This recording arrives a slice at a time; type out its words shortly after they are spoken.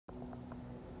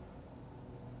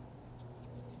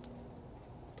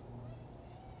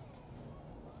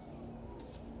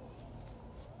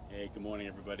Hey, good morning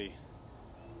everybody.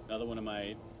 Another one of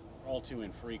my all too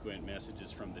infrequent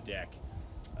messages from the deck.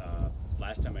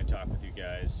 Last time I talked with you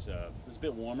guys, it was a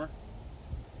bit warmer.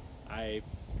 I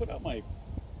put out my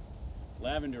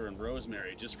lavender and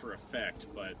rosemary just for effect,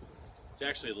 but it's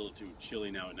actually a little too chilly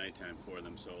now at nighttime for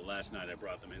them. So last night I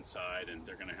brought them inside and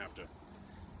they're gonna have to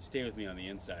stay with me on the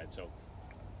inside.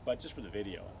 But just for the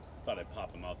video, I thought I'd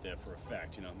pop them out there for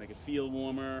effect, make it feel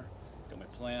warmer, got my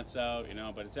plants out,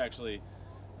 but it's actually,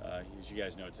 as you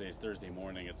guys know, today is Thursday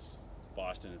morning. It's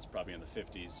Boston. It's probably in the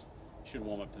 50s. Should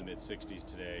warm up to the mid 60s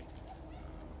today.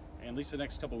 And at least for the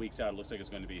next couple weeks out, it looks like it's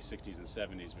going to be 60s and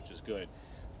 70s, which is good.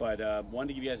 But wanted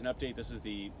to give you guys an update. This is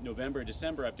the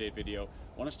November-December update video.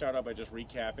 I want to start out by just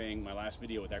recapping my last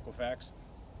video with Equifax.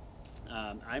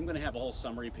 I'm going to have a whole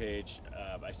summary page.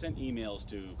 I sent emails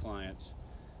to clients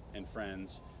and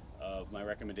friends of my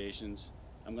recommendations.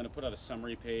 I'm going to put out a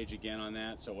summary page again on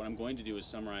that. So what I'm going to do is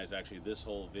summarize actually this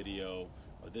whole video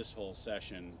or this whole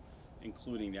session,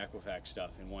 including the Equifax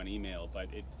stuff, in one email. But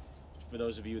for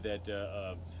those of you that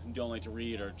don't like to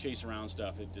read or chase around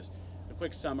stuff, a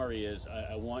quick summary is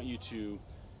I want you to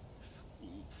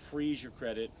freeze your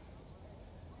credit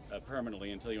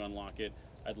permanently until you unlock it.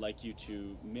 I'd like you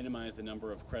to minimize the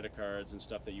number of credit cards and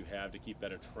stuff that you have to keep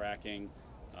better tracking.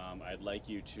 I'd like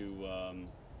you to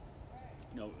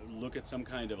look at some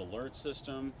kind of alert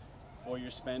system for your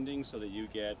spending so that you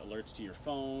get alerts to your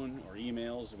phone or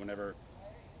emails whenever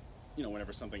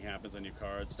something happens on your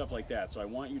card, stuff like that. So I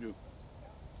want you to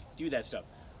do that stuff.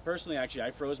 Personally, actually,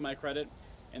 I froze my credit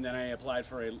and then I applied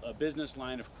for a business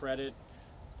line of credit,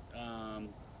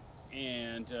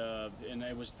 and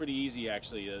it was pretty easy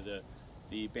actually.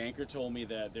 The banker told me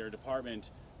that their department,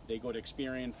 they go to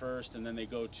Experian first and then they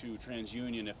go to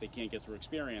TransUnion if they can't get through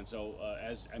Experian. So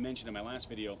as I mentioned in my last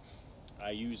video,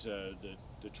 I use the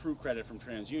True Credit from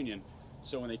TransUnion.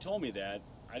 So when they told me that,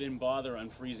 I didn't bother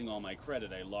unfreezing all my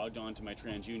credit. I logged on to my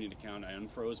TransUnion account, I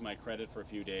unfroze my credit for a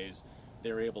few days.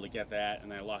 They were able to get that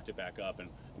and I locked it back up and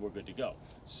we're good to go.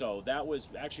 So that was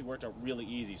actually worked out really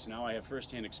easy. So now I have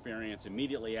firsthand experience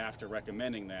immediately after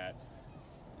recommending that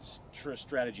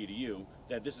strategy to you,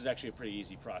 that this is actually a pretty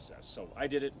easy process. So I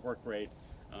did it, worked great.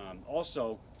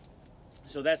 So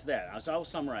that's that. So I'll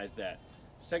summarize that.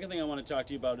 Second thing I want to talk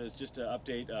to you about is just to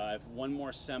update. I have one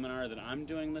more seminar that I'm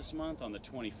doing this month on the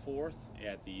 24th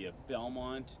at the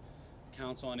Belmont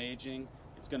Council on Aging.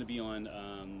 It's going to be on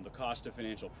the cost of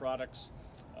financial products.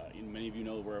 Many of you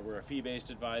know we're a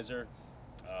fee-based advisor.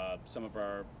 Some of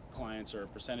our clients are a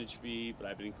percentage fee, but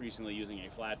I've been increasingly using a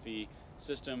flat fee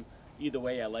system. Either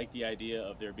way, I like the idea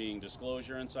of there being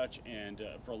disclosure and such, and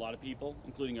for a lot of people,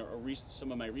 including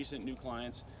some of my recent new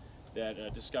clients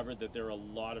that discovered that there are a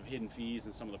lot of hidden fees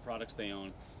in some of the products they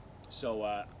own. So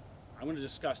I'm going to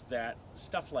discuss that,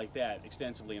 stuff like that,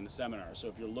 extensively in the seminar. So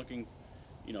if you're looking,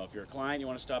 if you're a client, you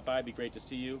want to stop by, it'd be great to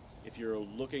see you. If you're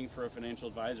looking for a financial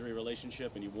advisory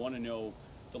relationship and you want to know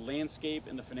the landscape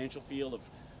in the financial field of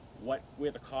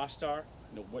where the costs are,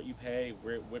 what you pay,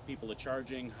 what people are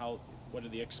charging, what are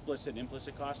the explicit and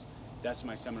implicit costs, that's what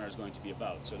my seminar is going to be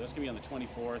about. So that's going to be on the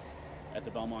 24th at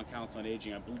the Belmont Council on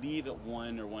Aging, I believe at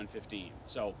 1 or 1:15.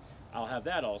 So I'll have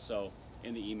that also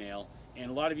in the email.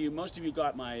 And most of you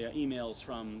got my emails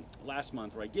from last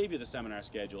month where I gave you the seminar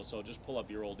schedule, so just pull up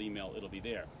your old email, it'll be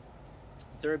there.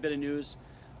 Third bit of news,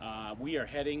 we are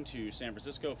heading to San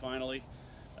Francisco finally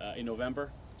in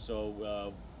November.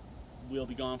 So we'll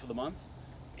be gone for the month.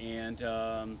 And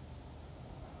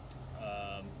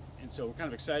so we're kind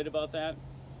of excited about that.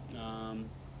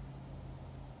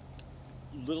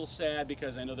 Little sad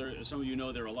because I know some of you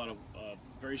know there are a lot of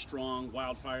very strong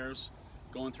wildfires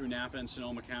going through Napa and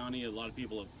Sonoma County. A lot of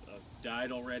people have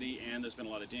died already, and there's been a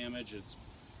lot of damage. It's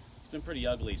been pretty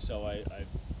ugly. So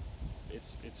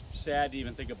it's sad to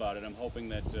even think about it. I'm hoping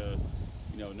that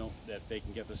that they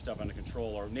can get this stuff under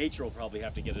control, or nature will probably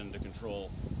have to get it under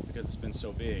control because it's been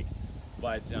so big.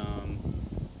 But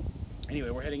anyway,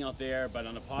 we're heading out there. But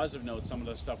on a positive note, some of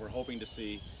the stuff we're hoping to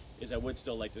see is I would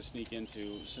still like to sneak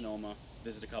into Sonoma,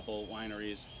 visit a couple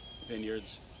wineries,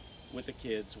 vineyards with the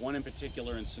kids. One in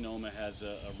particular in Sonoma has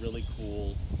a really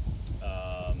cool,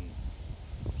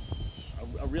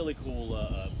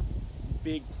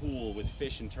 big pool with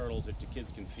fish and turtles that the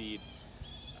kids can feed.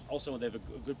 Also, they have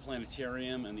a good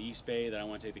planetarium in the East Bay that I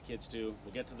want to take the kids to.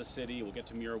 We'll get to the city, we'll get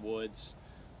to Muir Woods.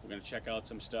 We're going to check out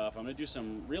some stuff. I'm going to do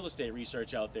some real estate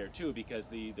research out there too, because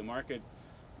the market,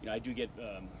 I do get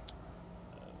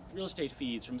real estate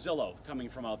feeds from Zillow coming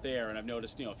from out there, and I've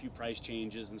noticed a few price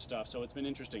changes and stuff. So it's been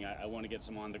interesting. I want to get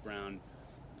some on the ground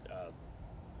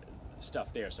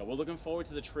stuff there. So we're looking forward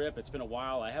to the trip. It's been a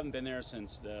while. I haven't been there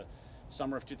since the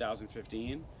summer of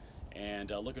 2015, and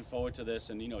looking forward to this.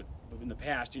 And in the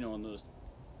past,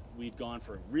 we'd gone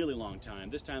for a really long time.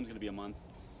 This time's going to be a month.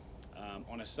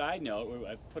 On a side note,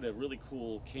 I've put a really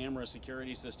cool camera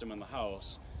security system in the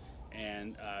house,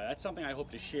 and that's something I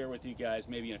hope to share with you guys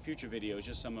maybe in a future video. It's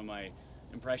just some of my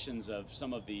impressions of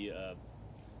some of the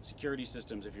security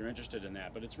systems if you're interested in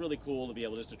that. But it's really cool to be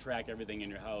able just to track everything in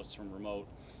your house from remote.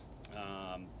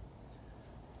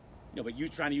 But you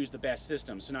trying to use the best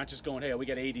system, so not just going, hey, we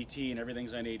got ADT and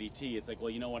everything's on ADT. It's like, well,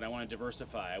 you know what? I want to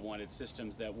diversify. I wanted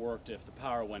systems that worked if the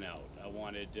power went out. I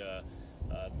wanted,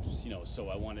 so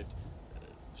I wanted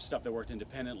stuff that worked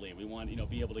independently. We want,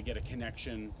 be able to get a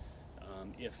connection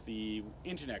if the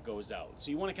internet goes out.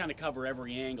 So you want to kind of cover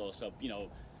every angle. So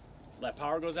that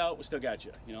power goes out, we still got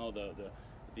you.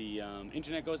 The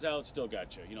internet goes out, still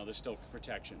got you. There's still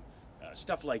protection,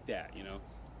 stuff like that.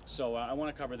 So I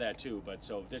want to cover that too. But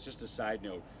so that's just a side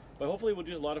note. But hopefully we'll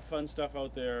do a lot of fun stuff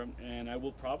out there, and I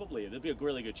will probably, there'll be a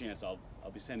really good chance I'll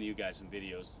be sending you guys some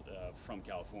videos from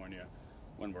California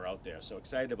when we're out there. So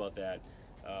excited about that.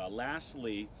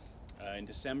 Lastly, in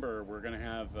December we're going to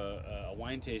have a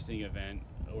wine tasting event.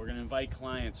 We're going to invite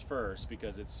clients first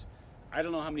because I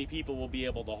don't know how many people we'll be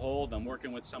able to hold. I'm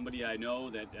working with somebody I know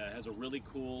that has a really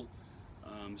cool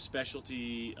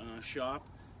specialty shop,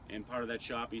 and part of that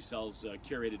shop he sells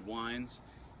curated wines,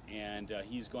 and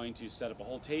he's going to set up a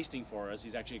whole tasting for us.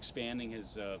 He's actually expanding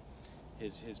his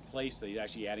place. He's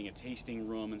actually adding a tasting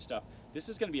room and stuff. This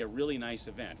is going to be a really nice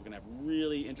event. We're going to have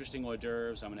really interesting hors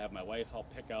d'oeuvres. I'm going to have my wife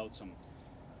help pick out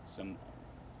some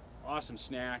awesome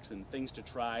snacks and things to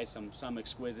try, some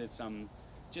exquisite, some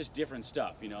just different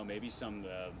stuff, maybe some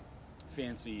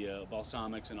fancy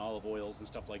balsamics and olive oils and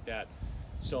stuff like that.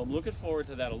 So I'm looking forward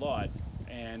to that a lot,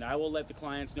 and I will let the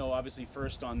clients know obviously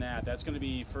first on that. That's going to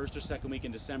be first or second week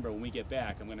in December when we get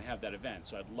back. I'm going to have that event,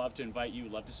 so I'd love to invite you,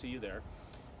 love to see you there.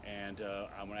 And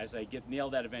as I nail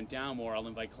that event down more, I'll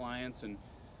invite clients, and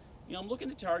I'm looking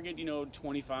to target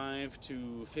 25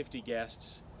 to 50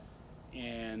 guests.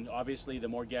 And obviously, the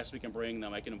more guests we can bring,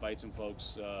 then I can invite some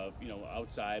folks,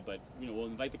 outside. But we'll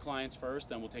invite the clients first,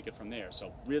 then we'll take it from there.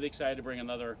 So really excited to bring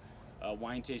another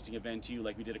wine tasting event to you,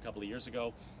 like we did a couple of years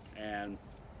ago, and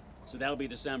so that'll be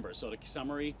December. So the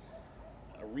summary,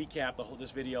 a recap of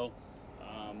this video.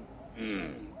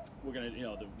 We're gonna,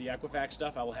 the Equifax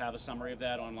stuff. I will have a summary of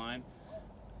that online.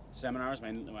 Seminars.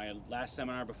 My last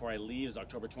seminar before I leave is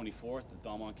October 24th at the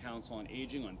Belmont Council on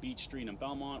Aging on Beech Street in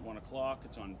Belmont, 1 o'clock.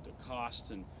 It's on the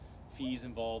costs and fees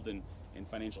involved in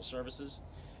financial services.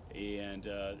 And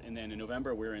then in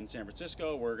November, we're in San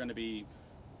Francisco. We're going to be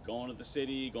going to the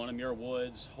city, going to Muir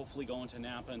Woods, hopefully going to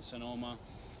Napa and Sonoma,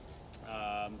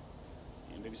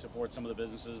 and maybe support some of the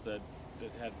businesses that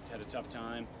had a tough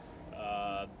time.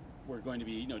 We're going to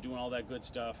be, doing all that good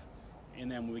stuff. And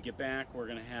then when we get back, we're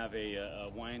going to have a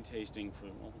wine tasting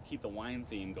we'll keep the wine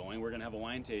theme going. We're going to have a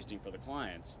wine tasting for the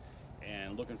clients,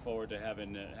 and looking forward to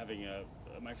having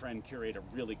my friend curate a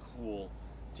really cool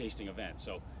tasting event.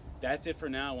 So that's it for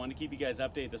now. I wanted to keep you guys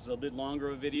updated. This is a bit longer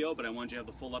of a video, but I want you to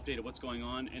have the full update of what's going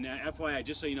on. And FYI,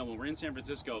 just so you know, when we're in San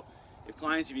Francisco,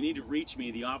 if you need to reach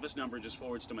me, the office number just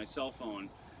forwards to my cell phone.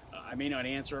 I may not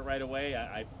answer it right away.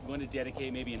 I'm going to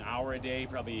dedicate maybe an hour a day,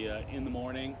 probably in the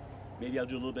morning. Maybe I'll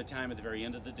do a little bit of time at the very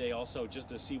end of the day also, just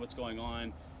to see what's going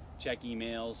on, check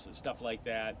emails, stuff like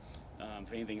that,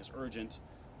 if anything is urgent.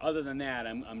 Other than that,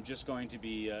 I'm just going to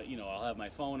be, I'll have my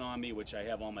phone on me, which I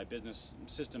have all my business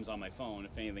systems on my phone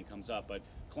if anything comes up. But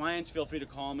clients, feel free to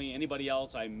call me. Anybody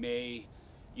else, I may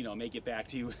get back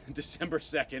to you December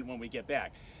 2nd when we get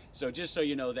back. So just so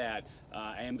you know that,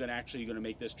 I am going to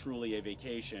make this truly a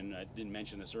vacation. I didn't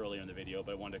mention this earlier in the video,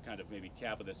 but I wanted to kind of maybe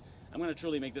cap with this. I'm going to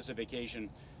truly make this a vacation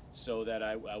so that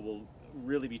I will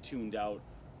really be tuned out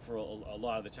for a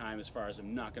lot of the time, as far as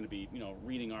I'm not going to be,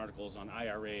 reading articles on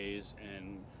IRAs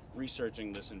and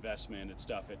researching this investment and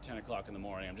stuff at 10 o'clock in the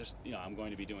morning. I'm just, I'm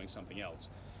going to be doing something else.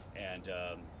 And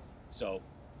so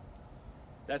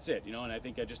that's it, and I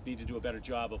think I just need to do a better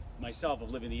job of myself of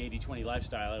living the 80-20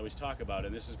 lifestyle I always talk about.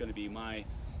 And this is going to be my,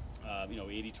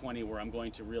 80-20, where I'm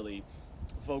going to really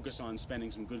focus on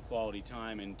spending some good quality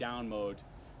time in down mode,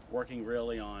 working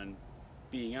really on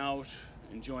being out,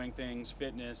 enjoying things,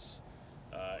 fitness,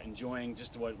 enjoying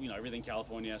just what everything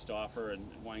California has to offer, and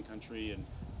wine country and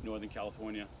Northern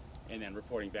California, and then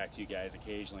reporting back to you guys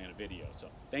occasionally in a video. So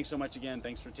thanks so much again.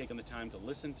 Thanks for taking the time to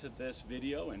listen to this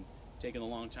video and taking a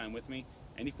long time with me.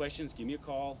 Any questions, give me a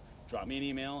call, drop me an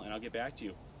email, and I'll get back to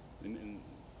you. And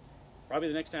probably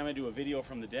the next time I do a video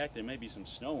from the deck, there may be some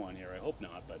snow on here. I hope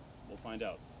not, but we'll find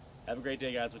out. Have a great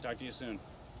day, guys. We'll talk to you soon.